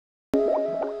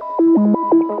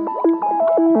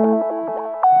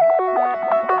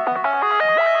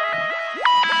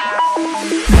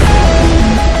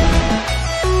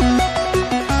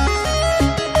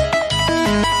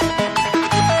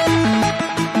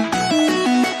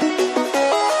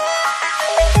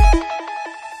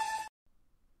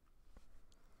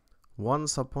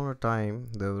Once upon a time,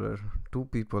 there were two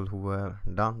people who were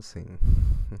dancing.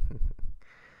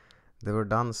 They were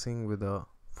dancing with a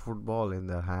football in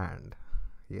their hand.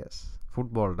 Yes,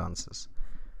 football dances.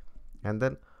 And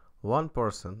then one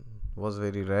person was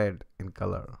very red in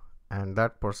color, and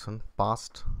that person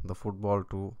passed the football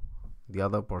to the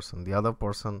other person. The other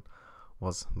person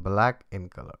was black in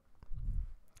color.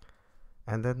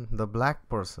 And then the black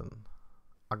person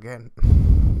again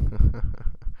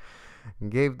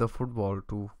gave the football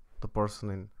to the person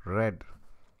in red,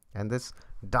 and this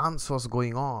dance was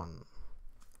going on.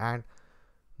 And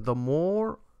the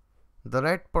more the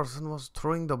red person was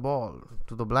throwing the ball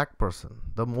to the black person,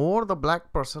 the more the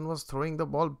black person was throwing the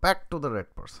ball back to the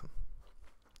red person.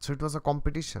 So it was a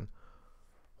competition.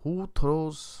 Who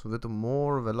throws with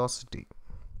more velocity?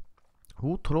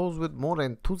 Who throws with more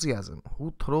enthusiasm?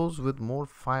 Who throws with more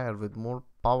fire, with more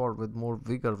power, with more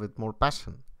vigor, with more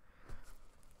passion?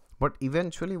 But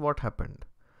eventually what happened?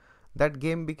 That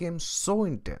game became so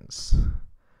intense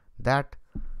that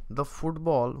the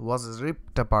football was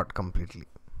ripped apart completely.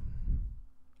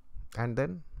 And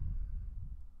then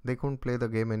they couldn't play the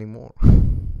game anymore.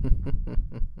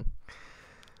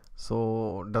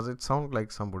 So does it sound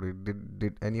like somebody?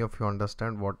 Did any of you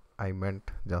understand what I meant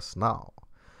just now?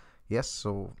 Yes,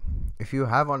 so if you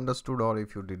have understood, or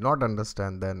if you did not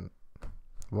understand, then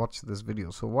watch this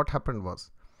video. So what happened was,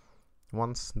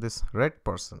 once this red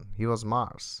person, he was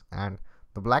Mars, and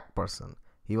the black person,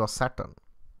 he was Saturn.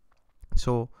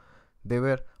 So they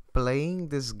were playing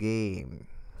this game.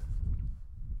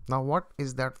 Now what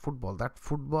is that football? That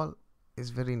football is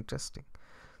very interesting.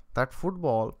 That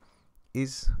football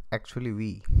is actually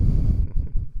we.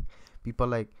 People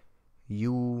like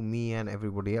you, me, and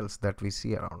everybody else that we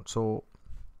see around. So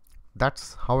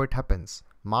that's how it happens.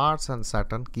 Mars and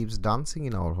Saturn keeps dancing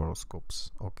in our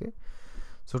horoscopes. Okay,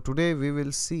 so today we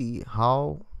will see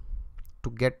how to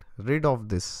get rid of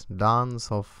this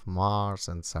dance of Mars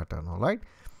and Saturn. All right,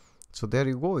 so there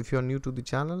you go. If you are new to the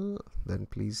channel, then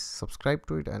please subscribe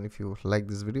to it, and if you like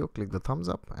this video, click the thumbs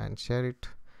up and share it.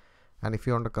 And if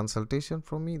you want a consultation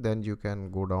from me, then you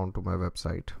can go down to my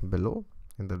website below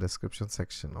in the description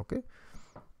section. Okay,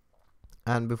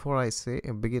 and before I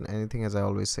begin anything, as I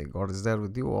always say, God is there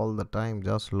with you all the time.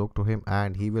 Just look to him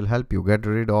and he will help you get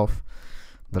rid of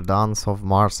the dance of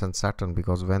Mars and Saturn,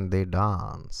 because when they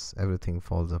dance, everything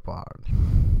falls apart.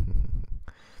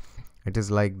 It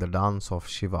is like the dance of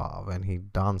Shiva. When he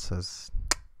dances,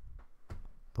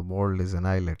 the world is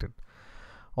annihilated.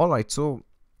 Alright, so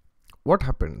what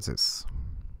happens is,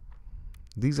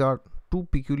 these are two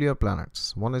peculiar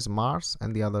planets. One is Mars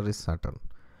and the other is Saturn,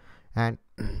 and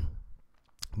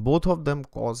both of them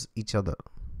cause each other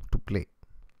to play.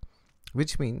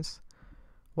 Which means,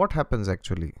 what happens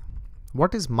actually?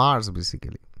 What is Mars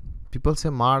basically? People say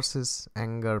Mars is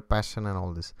anger, passion, and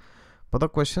all this. But the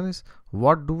question is,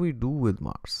 what do we do with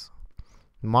Mars?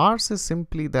 Mars is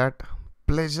simply that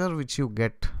pleasure which you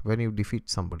get when you defeat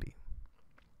somebody.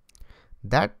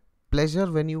 That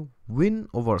pleasure when you win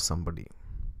over somebody.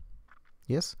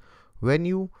 Yes, when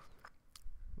you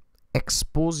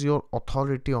expose your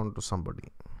authority onto somebody.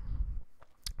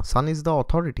 Sun is the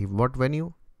authority, but when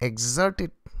you exert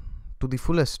it to the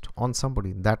fullest on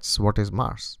somebody, that's what is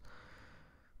Mars.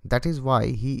 That is why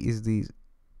he is the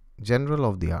general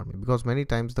of the army, because many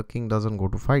times the king doesn't go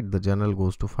to fight, the general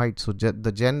goes to fight. So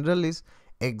the general is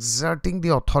exerting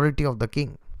the authority of the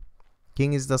king.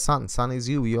 King is the sun, sun is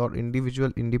you, your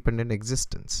individual independent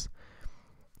existence.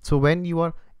 So when you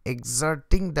are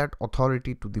exerting that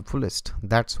authority to the fullest,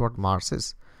 that's what Mars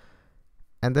is.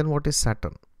 And then what is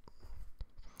Saturn?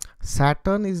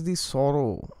 Saturn is the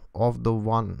sorrow of the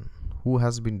one who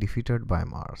has been defeated by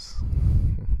Mars.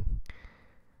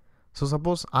 So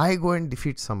suppose I go and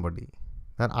defeat somebody,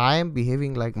 then I am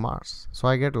behaving like Mars. So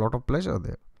I get a lot of pleasure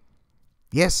there.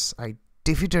 Yes, I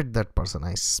defeated that person,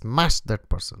 I smashed that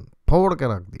person, phod ke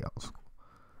rakh diya usko.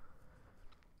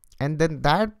 And then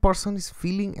that person is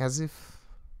feeling as if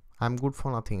I'm good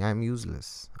for nothing, I'm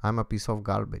useless, I'm a piece of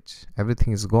garbage,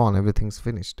 everything is gone, everything's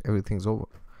finished, everything's over.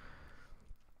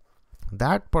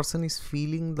 That person is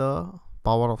feeling the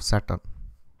power of Saturn.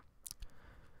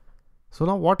 So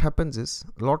now what happens is,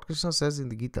 Lord Krishna says in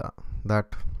the Gita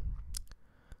that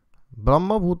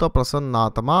Brahma bhuta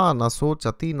prasannatma na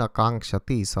sochati na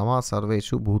kankshati sama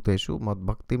sarveshu bhuteshu mad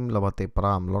bhaktim labhate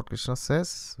param. Lord Krishna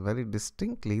says very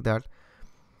distinctly that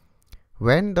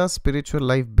when the spiritual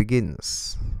life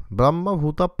begins, Brahma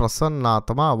bhuta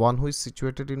prasannatma, one who is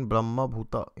situated in Brahma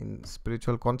bhuta, in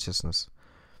spiritual consciousness,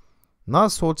 na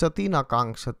sochati na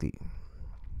kankshati,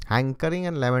 hankering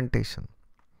and lamentation.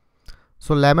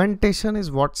 So lamentation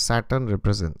is what Saturn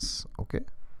represents. Okay,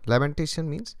 lamentation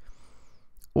means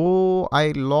oh,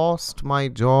 I lost my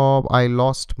job, I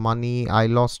lost money, I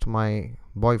lost my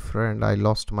boyfriend, I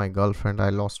lost my girlfriend, I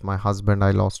lost my husband,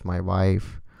 I lost my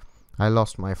wife, I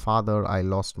lost my father, I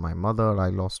lost my mother, I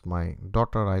lost my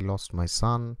daughter, I lost my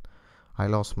son, I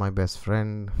lost my best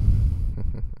friend.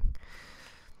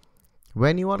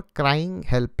 When you are crying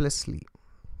helplessly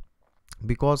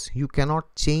because you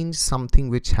cannot change something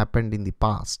which happened in the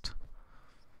past,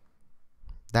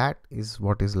 that is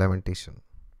what is lamentation.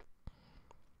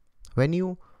 When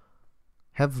you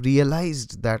have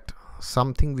realized that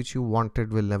something which you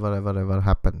wanted will never ever ever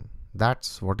happen,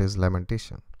 that's what is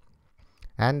lamentation.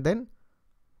 And then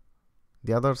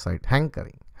the other side,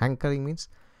 hankering means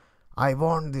I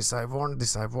want this, I want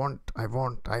this, I want.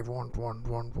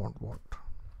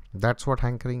 That's what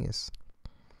hankering is.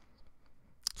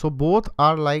 So both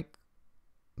are like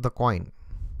the coin,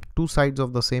 two sides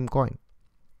of the same coin,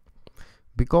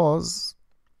 because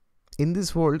in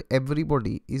this world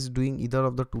everybody is doing either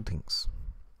of the two things.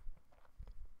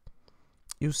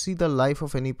 You see the life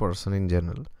of any person in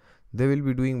general, they will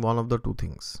be doing one of the two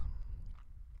things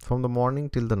from the morning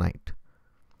till the night.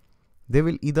 They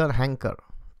will either hanker,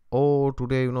 oh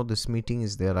today this meeting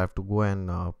is there, I have to go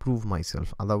and prove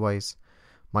myself, otherwise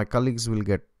my colleagues will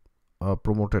get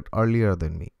promoted earlier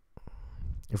than me.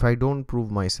 If I don't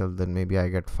prove myself, then maybe I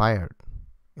get fired.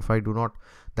 If I do not,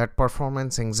 that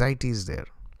performance anxiety is there.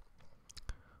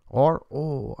 Or,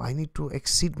 oh, I need to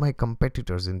exceed my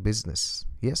competitors in business.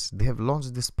 Yes, they have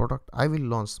launched this product, I will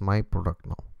launch my product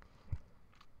now.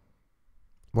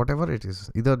 Whatever it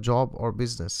is, either job or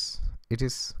business, it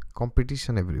is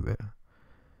competition everywhere.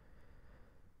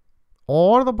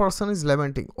 Or the person is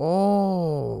lamenting,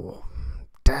 oh,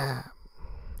 damn,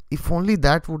 if only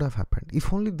that would have happened,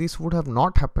 if only this would have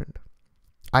not happened,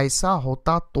 ऐसा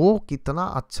होता तो कितना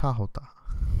अच्छा होता,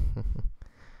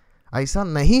 ऐसा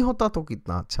नहीं होता तो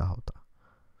कितना अच्छा होता.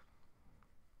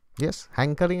 Yes,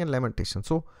 hankering and lamentation.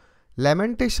 So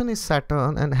lamentation is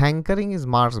Saturn and hankering is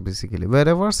Mars basically.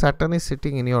 Wherever Saturn is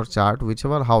sitting in your chart,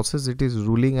 whichever houses it is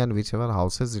ruling and whichever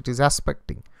houses it is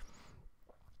aspecting,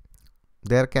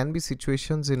 there can be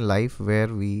situations in life where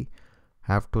we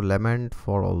have to lament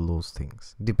for all those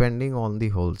things, depending on the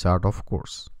whole chart, of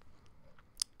course.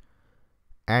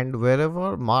 And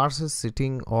wherever Mars is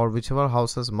sitting, or whichever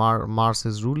houses Mars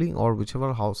is ruling, or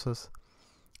whichever houses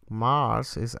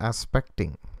Mars is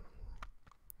aspecting,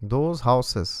 those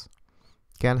houses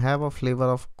can have a flavor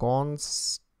of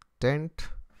constant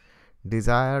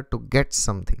desire to get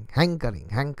something,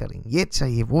 hankering, ye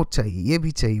chahiye, wo chahiye, ye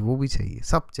bhi chahiye, wo bhi chahiye,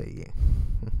 sab chahiye.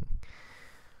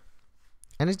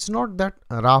 And it's not that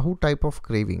Rahu type of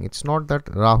craving, it's not that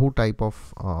Rahu type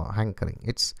of hankering,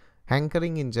 it's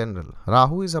hankering in general.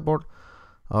 Rahu is about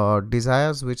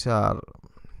desires which are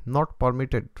not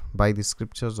permitted by the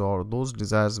scriptures, or those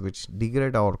desires which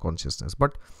degrade our consciousness.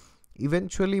 But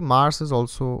eventually Mars is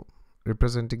also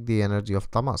representing the energy of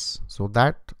tamas, so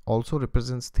that also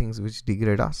represents things which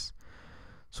degrade us.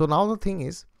 So now the thing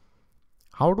is,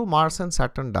 how do Mars and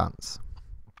Saturn dance?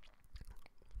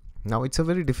 Now it's a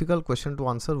very difficult question to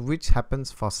answer, which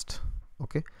happens first,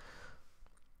 okay?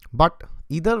 But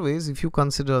either ways, if you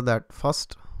consider that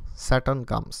first Saturn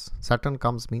comes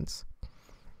means,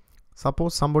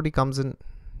 suppose somebody comes and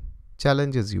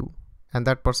challenges you and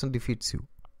that person defeats you,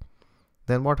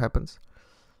 then what happens?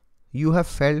 You have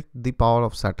felt the power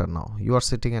of Saturn now. You are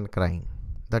sitting and crying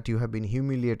that you have been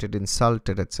humiliated,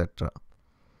 insulted, etc.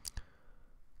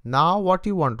 Now what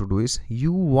you want to do is,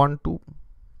 you want to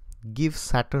give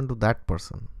Saturn to that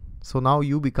person. So now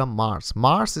you become Mars.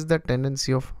 Mars is the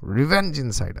tendency of revenge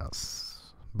inside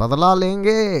us. Badala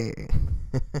lenge.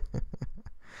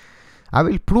 I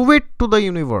will prove it to the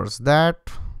universe that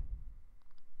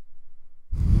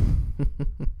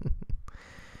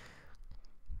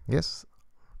yes,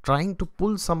 trying to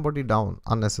pull somebody down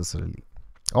unnecessarily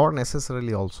or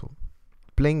necessarily also.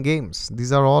 Playing games,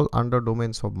 these are all under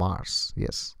domains of Mars.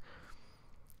 Yes.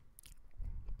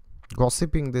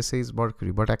 Gossiping, they say, is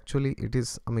Mercury, but actually it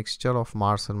is a mixture of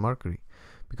Mars and Mercury.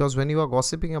 Because when you are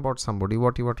gossiping about somebody,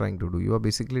 what you are trying to do? You are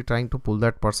basically trying to pull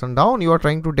that person down. You are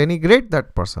trying to denigrate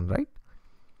that person, right?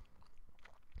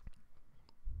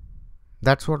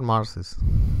 That's what Mars is.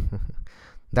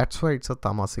 That's why it's a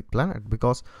tamasic planet,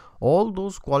 because all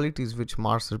those qualities which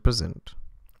Mars represent,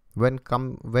 when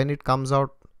it comes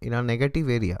out in a negative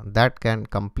area, that can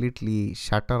completely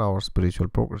shatter our spiritual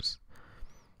progress.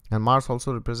 And Mars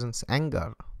also represents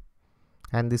anger,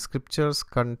 and the scriptures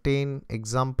contain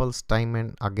examples time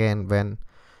and again when,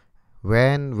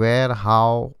 where,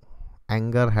 how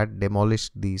anger had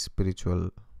demolished the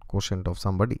spiritual quotient of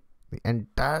somebody. The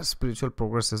entire spiritual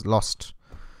progress is lost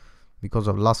because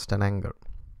of lust and anger.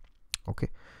 Okay,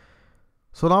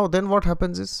 So now then what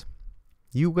happens is,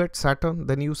 you get Saturn,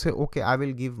 then you say, okay, I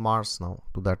will give Mars now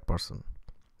to that person.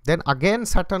 Then again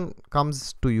Saturn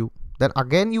comes to you, then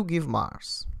again you give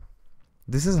Mars.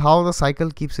 This is how the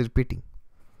cycle keeps repeating.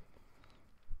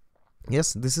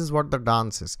 Yes, this is what the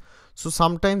dance is. So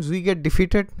sometimes we get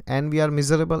defeated and we are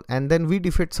miserable, and then we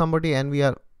defeat somebody and we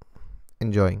are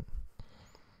enjoying.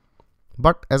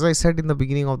 But as I said in the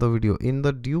beginning of the video, in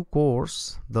the due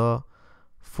course, the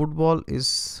football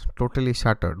is totally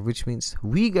shattered, which means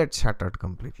we get shattered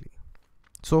completely.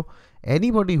 So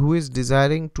anybody who is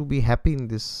desiring to be happy in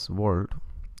this world,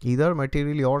 either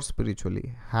materially or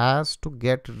spiritually, has to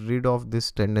get rid of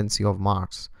this tendency of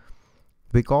Mars,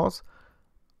 because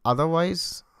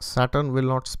otherwise Saturn will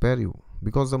not spare you,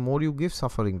 because the more you give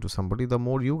suffering to somebody, the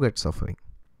more you get suffering.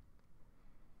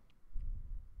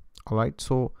 Alright,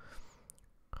 so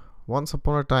once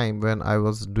upon a time when I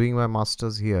was doing my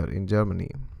masters here in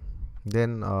Germany,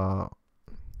 then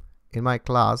in my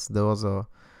class there was a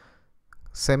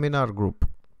seminar group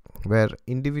where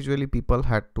individually people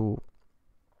had to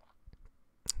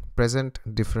present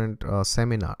different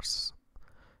seminars,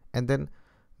 and then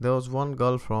there was one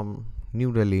girl from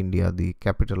New Delhi, India, the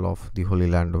capital of the Holy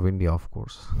Land of India, of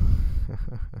course.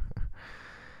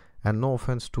 And no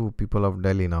offense to people of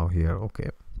Delhi now here, okay.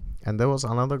 And there was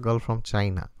another girl from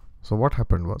China. So what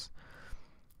happened was,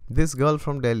 this girl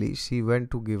from Delhi, she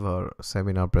went to give her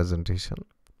seminar presentation,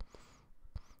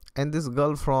 and this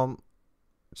girl from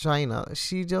China,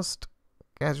 she just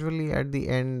casually at the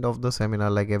end of the seminar,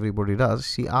 like everybody does,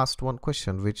 she asked one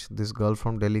question which this girl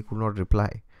from Delhi could not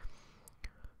reply.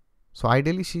 So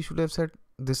ideally she should have said,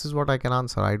 this is what I can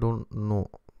answer, I don't know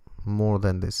more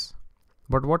than this.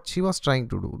 But what she was trying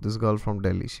to do, this girl from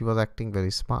Delhi, she was acting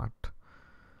very smart.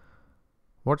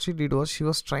 What she did was, she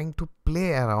was trying to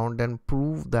play around and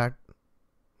prove that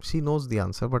she knows the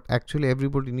answer, but actually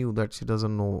everybody knew that she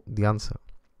doesn't know the answer.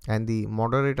 And the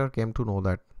moderator came to know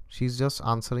that she's just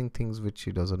answering things which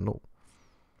she doesn't know.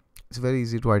 It's very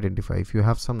easy to identify if you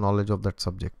have some knowledge of that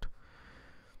subject.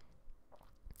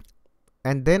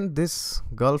 And then this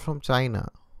girl from China,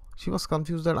 she was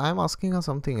confused that I am asking her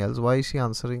something else. Why is she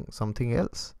answering something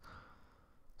else?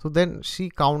 So then she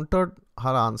countered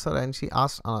her answer and she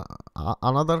asked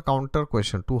another counter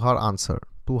question to her answer,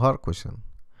 to her question.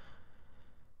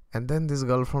 And then this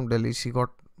girl from Delhi, she got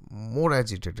more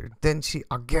agitated. Then she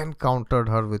again countered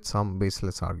her with some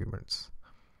baseless arguments.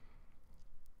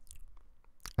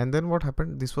 And then what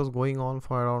happened? This was going on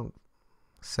for around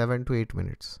 7 to 8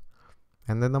 minutes.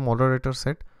 And then the moderator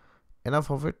said, enough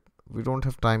of it, we don't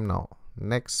have time now.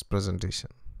 Next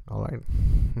presentation. Alright.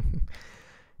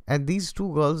 And these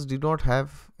two girls did not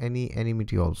have any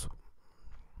enmity also.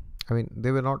 I mean,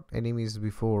 they were not enemies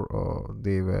before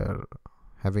they were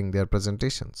having their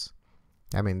presentations.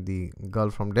 I mean, the girl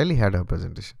from Delhi had her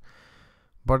presentation.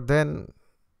 But then,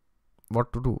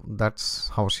 what to do? That's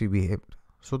how she behaved.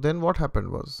 So then what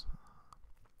happened was,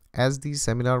 as the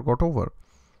seminar got over,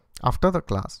 after the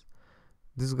class,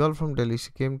 this girl from Delhi,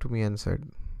 she came to me and said,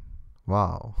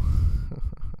 wow,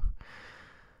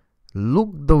 look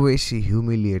the way she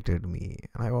humiliated me.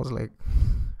 And I was like,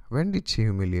 when did she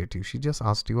humiliate you? She just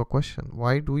asked you a question.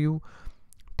 Why do you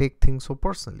take things so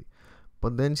personally?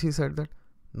 But then she said that,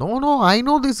 no, I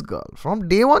know this girl. From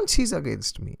day one, she's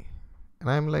against me. And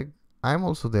I'm like, I'm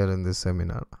also there in this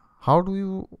seminar. How do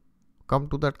you come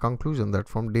to that conclusion that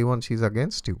from day one, she's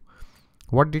against you?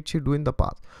 What did she do in the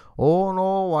past? Oh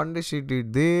no, one day she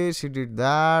did this, she did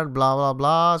that, blah, blah,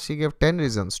 blah. She gave 10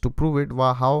 reasons to prove it,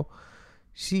 how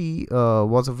she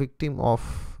was a victim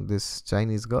of this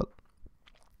Chinese girl.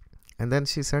 And then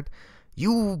she said,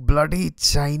 you bloody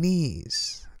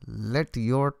Chinese, let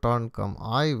your turn come.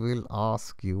 I will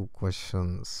ask you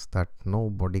questions that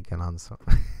nobody can answer.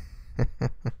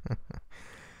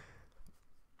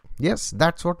 Yes,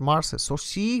 that's what Mars is. So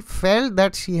she felt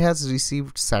that she has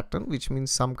received Saturn, which means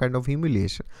some kind of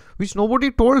humiliation, which nobody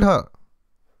told her.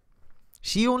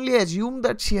 She only assumed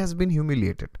that she has been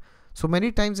humiliated. So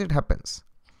many times it happens.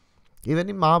 Even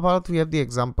in Mahabharata, we have the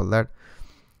example that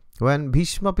when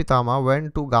Bhishma Pitama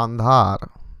went to Gandhar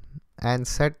and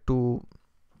said to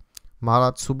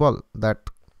Maharaj Subal that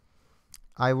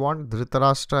I want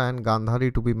Dhritarashtra and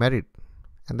Gandhari to be married.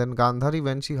 And then Gandhari,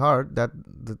 when she heard that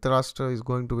Dhritarashtra is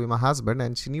going to be my husband,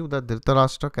 and she knew that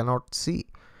Dhritarashtra cannot see,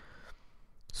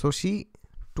 so she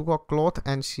took a cloth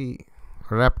and she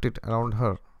wrapped it around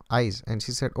her eyes, and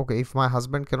she said, okay, if my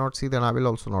husband cannot see, then I will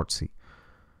also not see.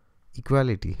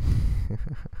 Equality.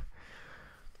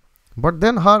 But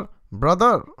then her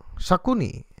brother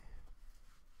Shakuni,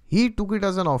 he took it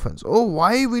as an offense. Oh,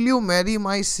 why will you marry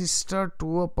my sister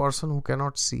to a person who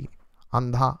cannot see?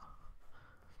 Andha.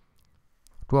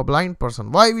 to a blind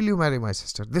person, why will you marry my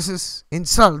sister? This is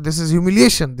insult, this is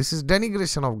humiliation, this is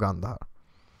denigration of Gandhar.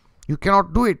 You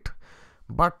cannot do it.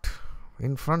 But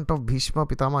in front of Bhishma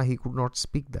Pitama, he could not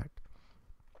speak that.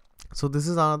 So this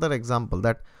is another example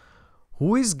that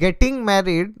who is getting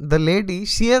married, the lady,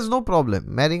 she has no problem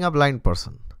marrying a blind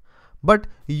person. But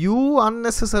you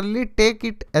unnecessarily take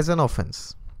it as an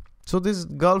offense. So this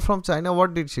girl from China,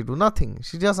 what did she do? Nothing.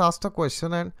 She just asked a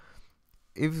question, and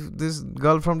if this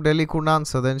girl from Delhi couldn't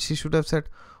answer, then she should have said,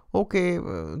 okay,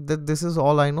 that this is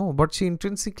all I know. But she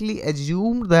intrinsically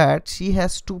assumed that she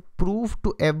has to prove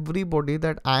to everybody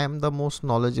that I am the most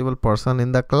knowledgeable person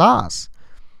in the class.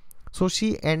 So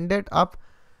she ended up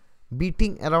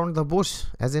beating around the bush.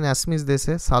 As in Assamese they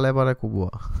say, Sale bare kubua.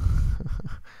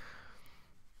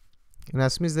 In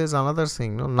Assamese there is another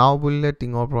saying, no, now bulle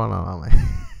tingor pranarame.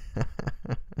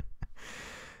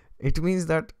 It means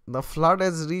that the flood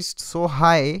has reached so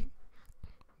high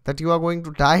that you are going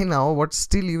to die now, but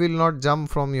still you will not jump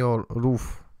from your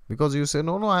roof because you say,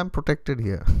 no, I am protected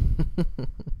here.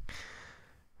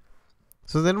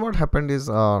 So then what happened is,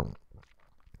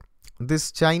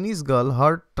 this Chinese girl,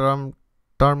 her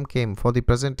term came for the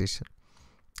presentation,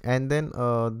 and then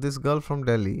this girl from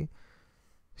Delhi,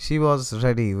 she was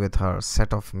ready with her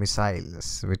set of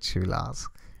missiles which she will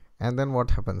ask. And then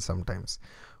what happens sometimes?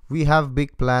 We have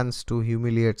big plans to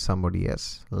humiliate somebody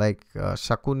else. Like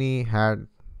Shakuni had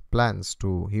plans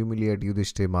to humiliate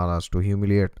Yudhishthira Maharaj, to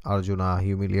humiliate Arjuna,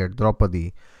 humiliate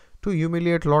Draupadi, to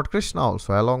humiliate Lord Krishna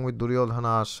also, along with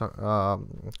Duryodhana,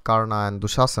 Karna and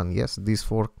Dushasan. Yes, these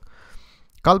four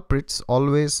culprits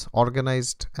always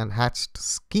organized and hatched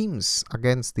schemes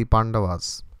against the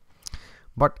Pandavas.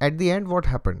 But at the end, what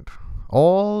happened?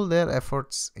 All their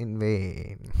efforts in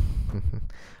vain.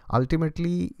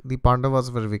 Ultimately, the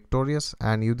Pandavas were victorious,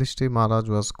 and Yudhishthira Maharaj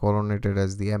was coronated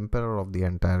as the emperor of the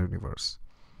entire universe.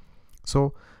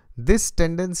 So, this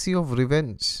tendency of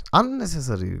revenge,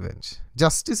 unnecessary revenge,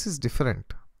 justice is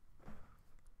different.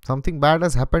 Something bad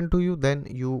has happened to you, then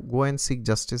you go and seek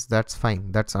justice. That's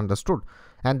fine. That's understood.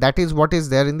 And that is what is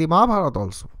there in the Mahabharata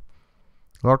also.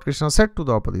 Lord Krishna said to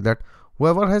Draupadi that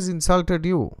whoever has insulted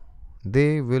you,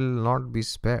 they will not be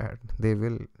spared. They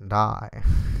will die.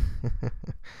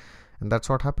 And that's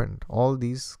what happened. All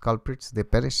these culprits, they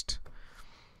perished.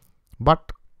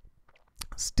 But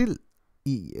still,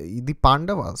 the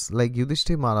Pandavas, like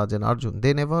Yudhishthira Maharaj and Arjun,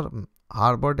 they never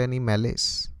harbored any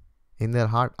malice in their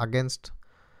heart against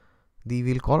the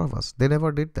evil Kauravas. They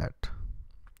never did that.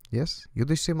 Yes,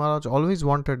 Yudhishthira Maharaj always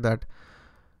wanted that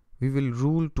we will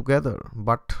rule together,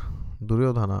 but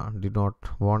Duryodhana did not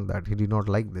want that. He did not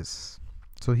like this.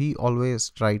 So he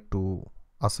always tried to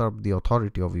usurp the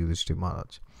authority of Yudhishthira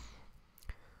Maharaj.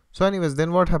 So anyways,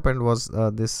 then what happened was,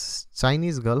 this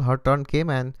Chinese girl, her turn came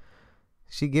and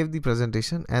she gave the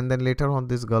presentation, and then later on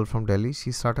this girl from Delhi,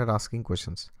 she started asking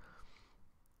questions.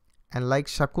 And like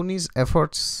Shakuni's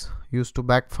efforts used to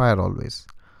backfire always,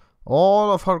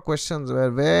 all of her questions were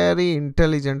very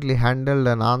intelligently handled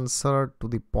and answered to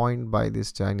the point by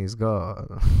this Chinese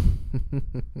girl.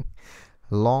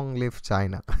 Long live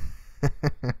China.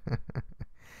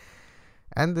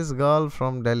 And this girl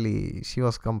from Delhi, she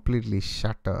was completely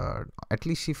shattered. At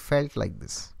least she felt like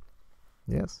this.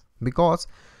 Yes. Because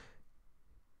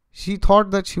she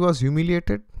thought that she was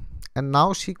humiliated, and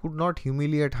now she could not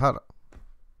humiliate her.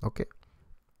 Okay.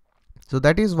 So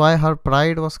that is why her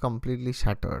pride was completely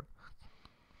shattered.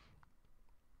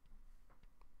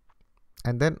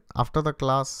 And then after the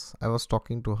class, I was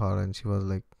talking to her and she was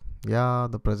like, yeah,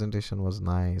 the presentation was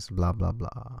nice, blah, blah,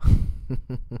 blah.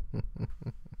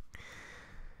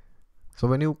 So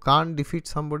when you can't defeat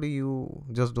somebody, you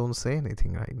just don't say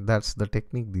anything, right? That's the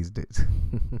technique these days.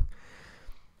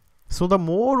 So the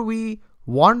more we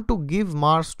want to give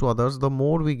Mars to others, the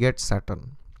more we get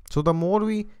Saturn. So the more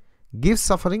we give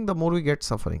suffering, the more we get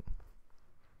suffering.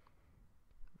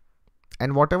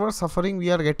 And whatever suffering we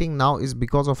are getting now is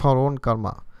because of our own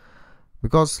karma.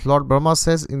 Because Lord Brahma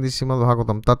says in the Srimad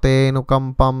Bhagavatam, Tatenu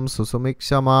kampam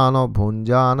susumikshamano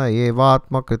bhunjana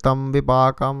evatma kritam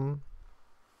vipakam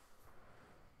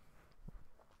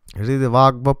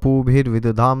hridvagvapubhir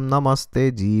vidudham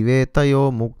namaste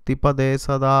jivetayo muktipade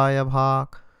sadaya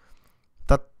bhak.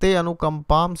 Tatte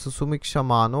anukampam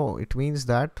susumikshamano. It means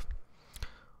that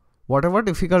whatever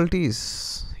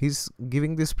difficulties, he's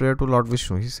giving this prayer to Lord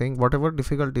Vishnu. He's saying, whatever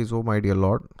difficulties, oh my dear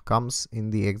Lord, comes in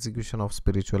the execution of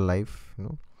spiritual life,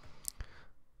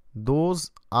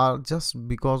 those are just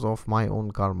because of my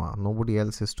own karma. Nobody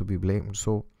else is to be blamed.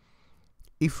 So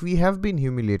if we have been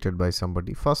humiliated by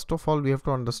somebody, first of all, we have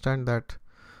to understand that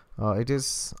it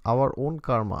is our own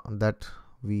karma that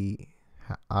we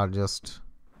are just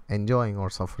enjoying or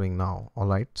suffering now. All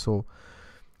right, so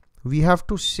we have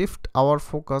to shift our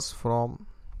focus from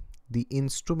the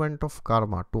instrument of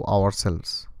karma to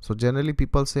ourselves. So generally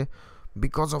people say,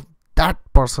 because of that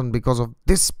person, because of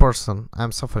this person, I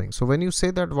am suffering. So when you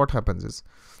say that, what happens is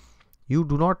you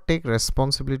do not take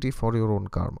responsibility for your own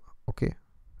karma. Okay,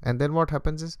 and then what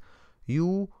happens is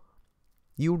you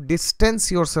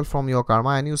distance yourself from your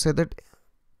karma, and you say that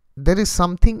there is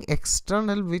something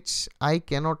external which I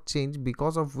cannot change,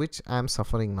 because of which I am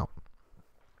suffering now.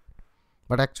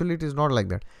 But actually it is not like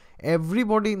that.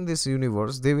 Everybody in this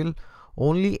universe, they will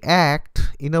only act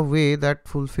in a way that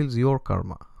fulfills your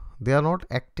karma. They are not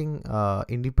acting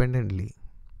independently.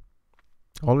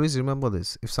 Always remember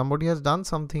this. If somebody has done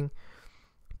something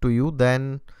to you,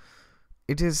 then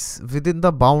it is within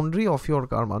the boundary of your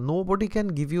karma. Nobody can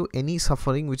give you any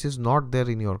suffering which is not there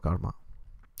in your karma.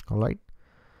 All right,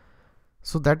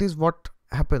 so that is what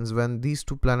happens when these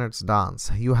two planets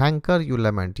dance. You hanker, you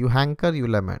lament. You hanker, you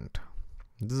lament.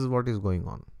 This is what is going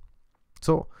on.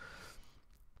 So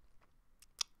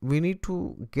we need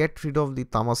to get rid of the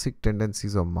tamasic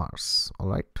tendencies of Mars. All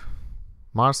right,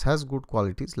 Mars has good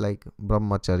qualities like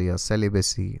brahmacharya,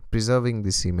 celibacy, preserving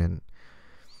the semen.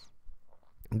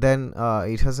 Then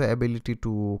it has the ability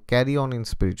to carry on in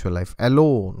spiritual life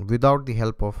alone, without the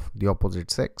help of the opposite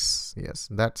sex. Yes,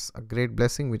 that's a great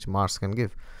blessing which Mars can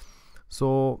give.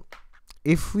 So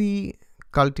if we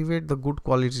cultivate the good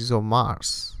qualities of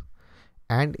Mars,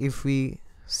 and if we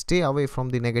stay away from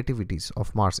the negativities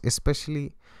of Mars,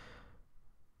 especially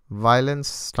violence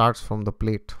starts from the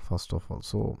plate first of all.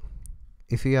 So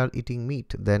if we are eating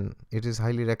meat, then it is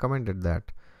highly recommended that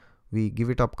we give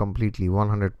it up completely,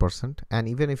 100%. And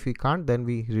even if we can't, then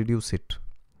we reduce it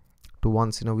to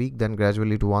once in a week, then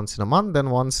gradually to once in a month, then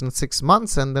once in 6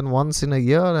 months, and then once in a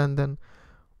year. And then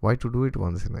why to do it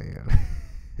once in a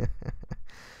year?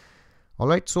 All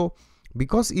right, so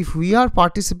because if we are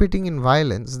participating in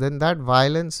violence, then that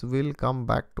violence will come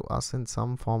back to us in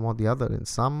some form or the other. In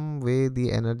some way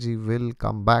the energy will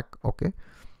come back. Okay,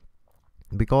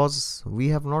 because we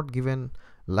have not given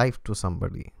life to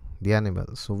somebody, the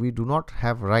animals, so we do not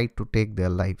have right to take their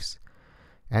lives.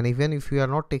 And even if we are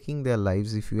not taking their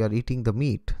lives, if we are eating the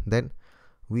meat, then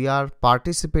we are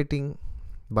participating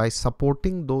by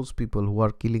supporting those people who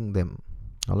are killing them.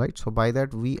 All right, so by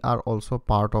that we are also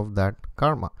part of that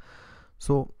karma.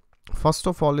 So first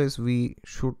of all is we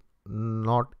should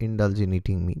not indulge in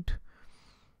eating meat.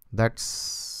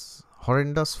 That's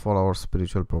horrendous for our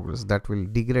spiritual progress. That will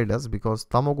degrade us, because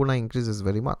tamoguna increases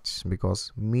very much,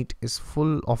 because meat is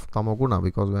full of tamoguna.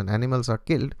 Because when animals are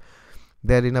killed,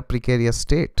 they are in a precarious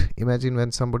state. Imagine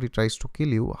when somebody tries to kill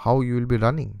you, how you will be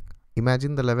running.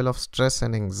 Imagine the level of stress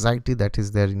and anxiety that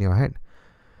is there in your head.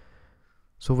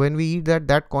 So when we eat that,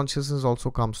 that consciousness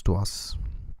also comes to us.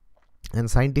 And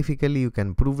scientifically you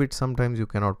can prove it, sometimes you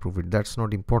cannot prove it. That's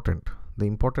not important. The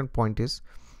important point is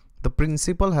the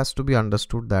principle has to be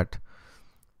understood, that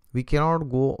we cannot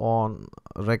go on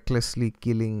recklessly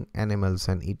killing animals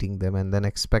and eating them and then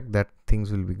expect that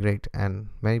things will be great. And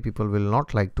many people will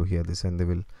not like to hear this, and they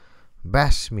will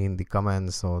bash me in the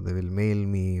comments, or they will mail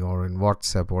me, or in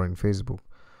WhatsApp, or in Facebook.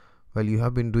 Well, you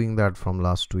have been doing that from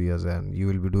last 2 years, and you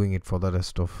will be doing it for the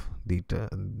rest of the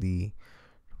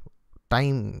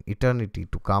time, eternity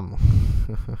to come.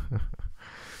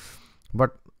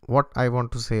 But what I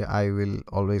want to say, I will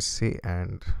always say.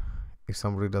 And if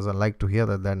somebody doesn't like to hear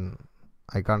that, then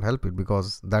I can't help it,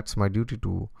 because that's my duty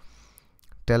to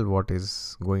tell what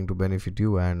is going to benefit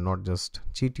you, and not just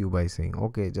cheat you by saying,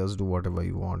 okay, just do whatever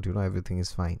you want, you know, everything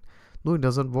is fine. No, it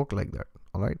doesn't work like that.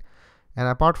 All right, and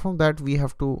apart from that, we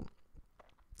have to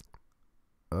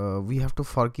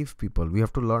forgive people. We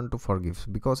have to learn to forgive,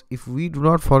 because if we do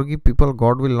not forgive people,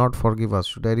 God will not forgive us.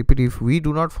 Should I repeat? If we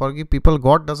do not forgive people,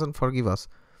 God doesn't forgive us.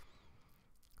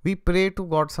 We pray to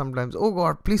God sometimes, oh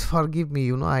God, please forgive me,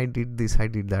 you know, I did this, I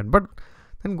did that. But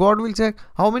then God will check,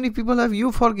 how many people have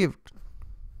you forgiven?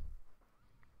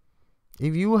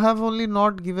 If you have only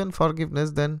not given forgiveness,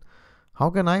 then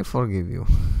how can I forgive you?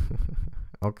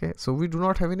 Okay, so we do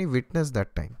not have any witness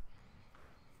that time.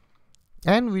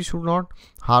 And we should not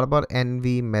harbor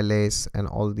envy, malice, and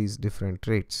all these different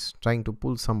traits, trying to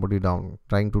pull somebody down,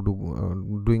 trying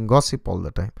to doing gossip all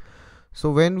the time. So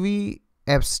when we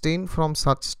abstain from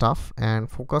such stuff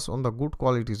and focus on the good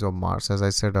qualities of Mars, as I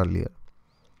said earlier,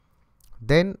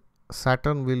 then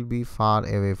Saturn will be far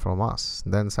away from us.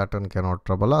 Then Saturn cannot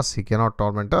trouble us, he cannot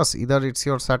torment us. Either it's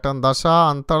your Saturn Dasha,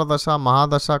 Antardasha,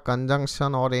 Mahadasha,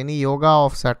 conjunction, or any yoga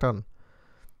of Saturn.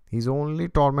 He's only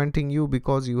tormenting you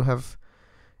because you have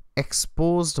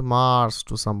exposed Mars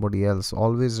to somebody else.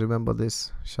 Always remember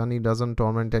this. Shani doesn't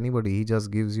torment anybody. He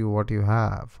just gives you what you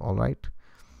have. All right.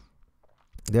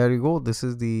 There you go. This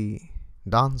is the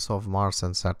dance of Mars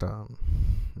and Saturn.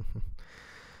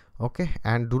 Okay,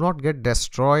 and do not get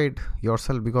destroyed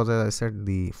yourself, because as I said,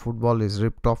 the football is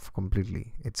ripped off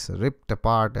completely. It's ripped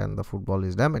apart and the football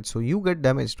is damaged. So you get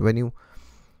damaged when you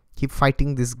keep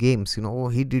fighting these games. You know, oh,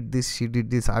 he did this, she did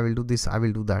this, I will do this, I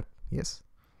will do that. Yes,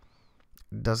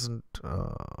 it doesn't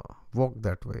work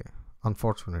that way,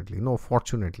 unfortunately. No,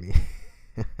 fortunately.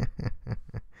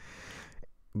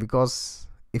 Because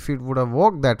if it would have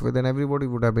worked that way, then everybody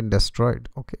would have been destroyed.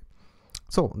 Okay.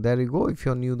 So there you go. If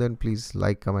you're new, then please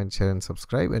like, comment, share and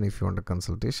subscribe. And if you want a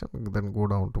consultation, then go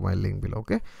down to my link below.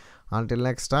 Okay. Until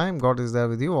next time, God is there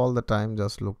with you all the time.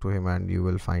 Just look to him and you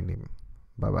will find him.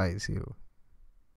 Bye bye. See you.